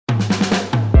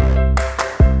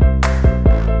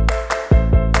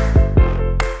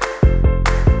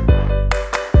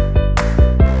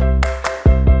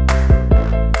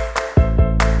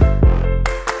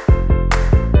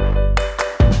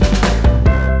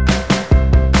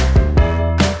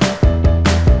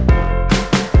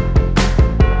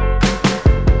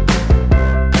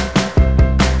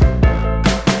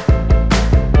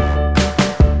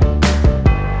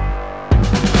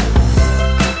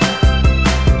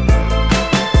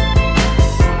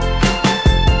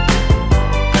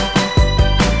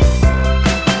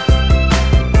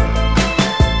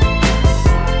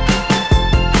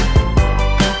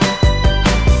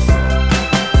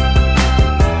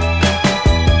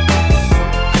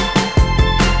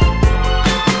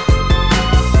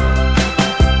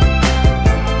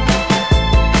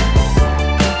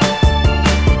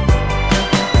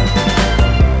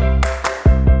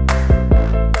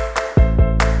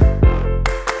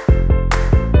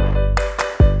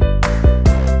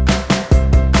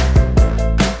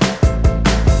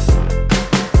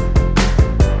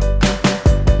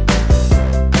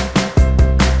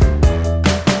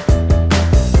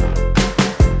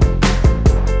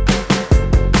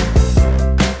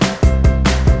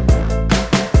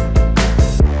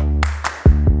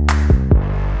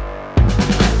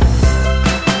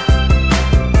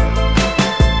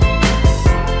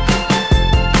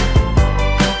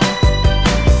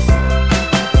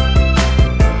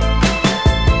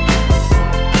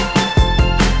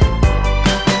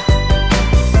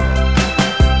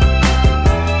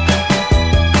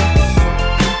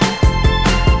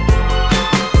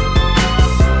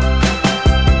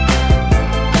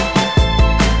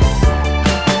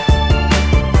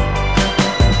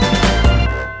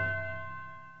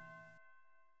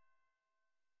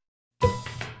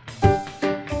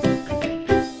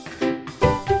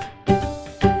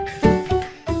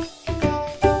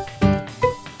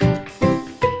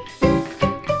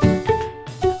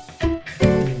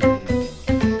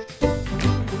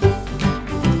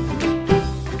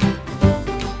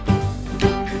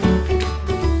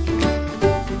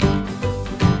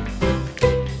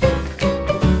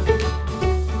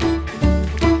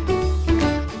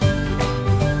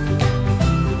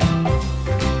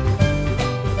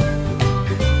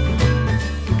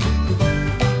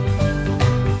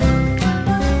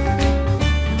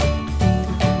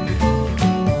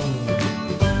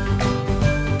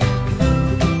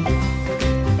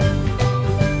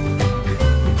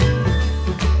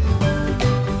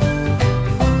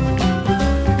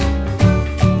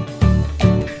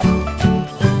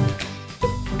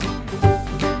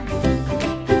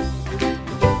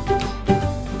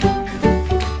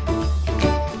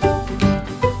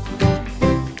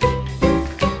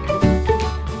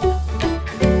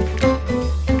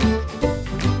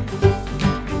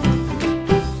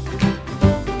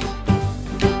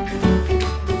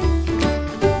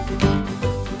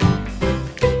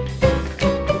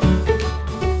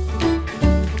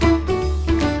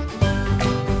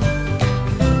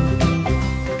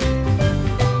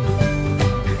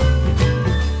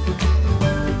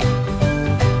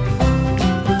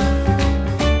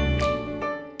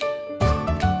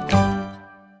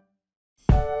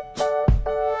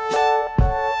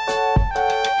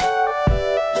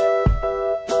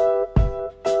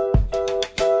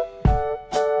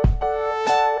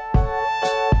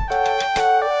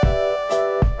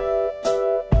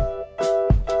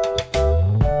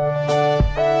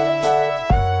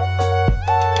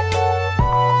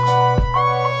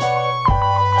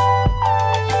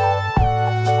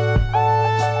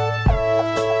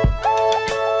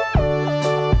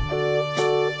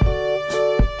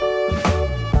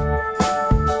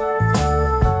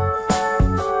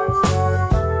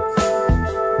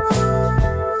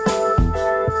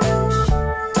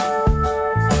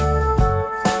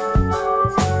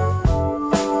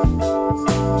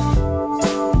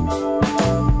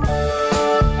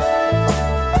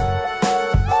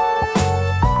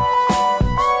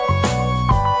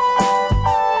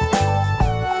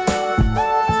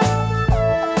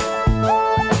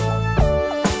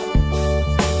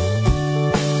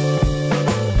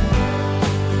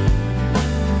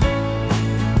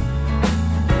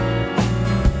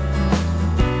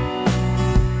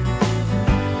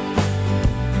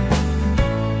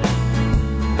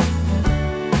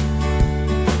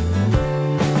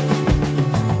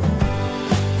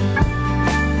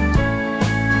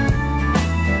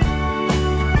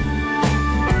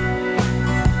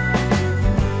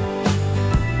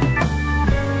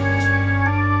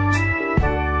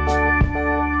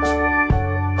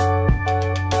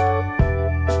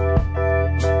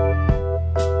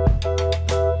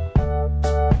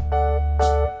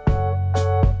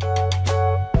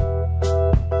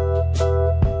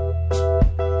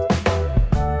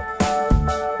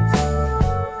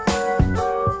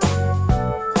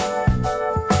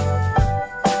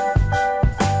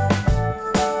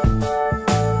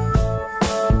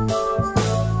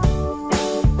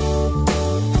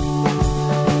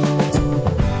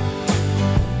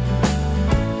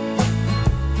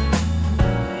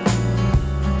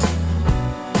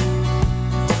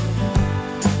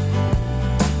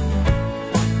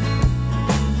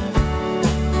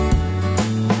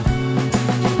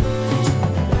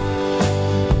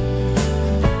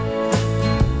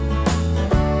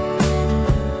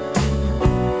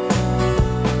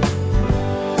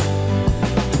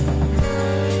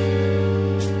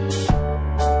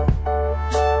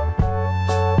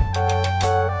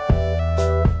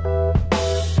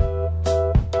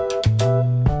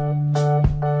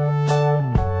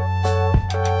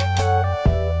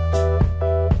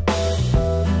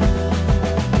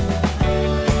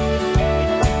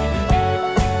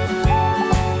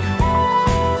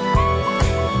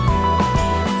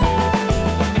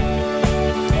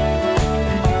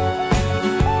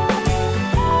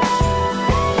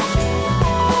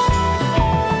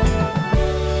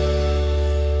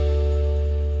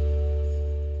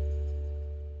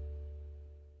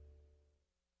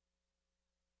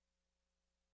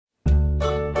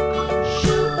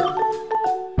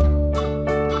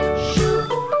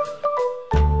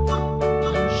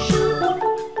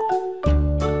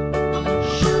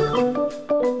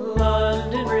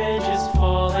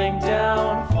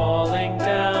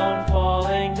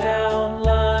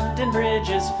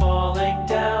bridges falling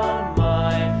down,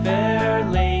 my fair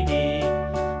lady.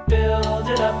 Build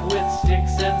it up with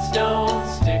sticks and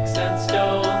stones, sticks and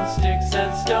stones, sticks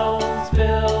and stones.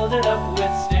 Build it up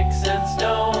with sticks and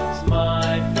stones,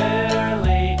 my fair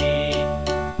lady.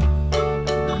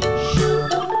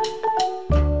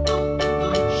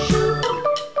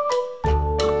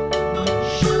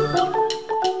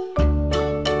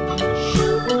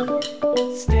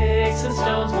 Sticks and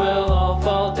stones will all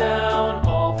fall down,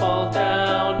 all fall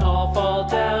down, all fall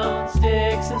down.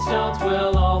 Sticks and stones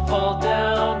will all fall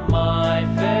down, my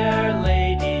fair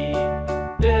lady.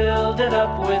 Build it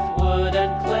up with wood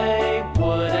and clay,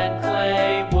 wood and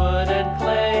clay, wood and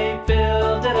clay.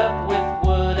 Build it up with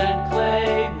wood and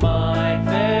clay, my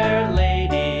fair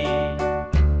lady.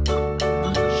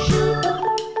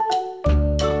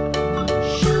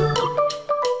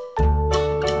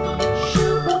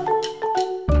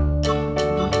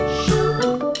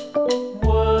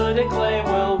 Wood and clay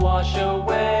will wash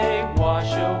away,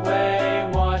 wash away,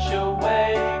 wash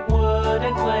away. Wood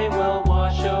and clay will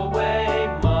wash away,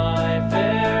 my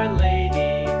fair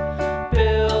lady.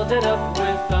 Build it up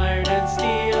with iron and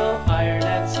steel, iron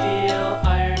and steel,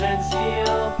 iron and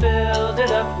steel. Build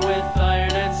it up with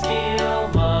iron and steel,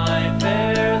 my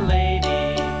fair lady.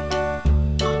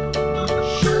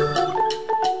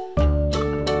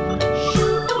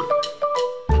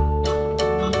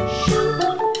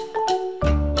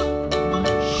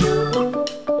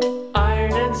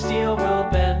 Iron and steel will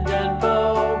bend and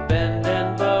bow, bend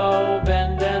and bow,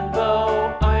 bend and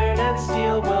bow. Iron and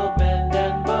steel will bend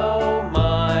and bow,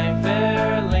 my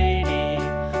fair lady.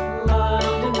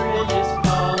 London Bridge is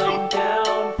falling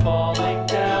down, falling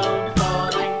down,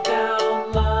 falling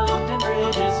down. London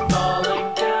Bridge is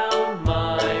falling down,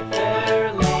 my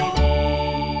fair lady.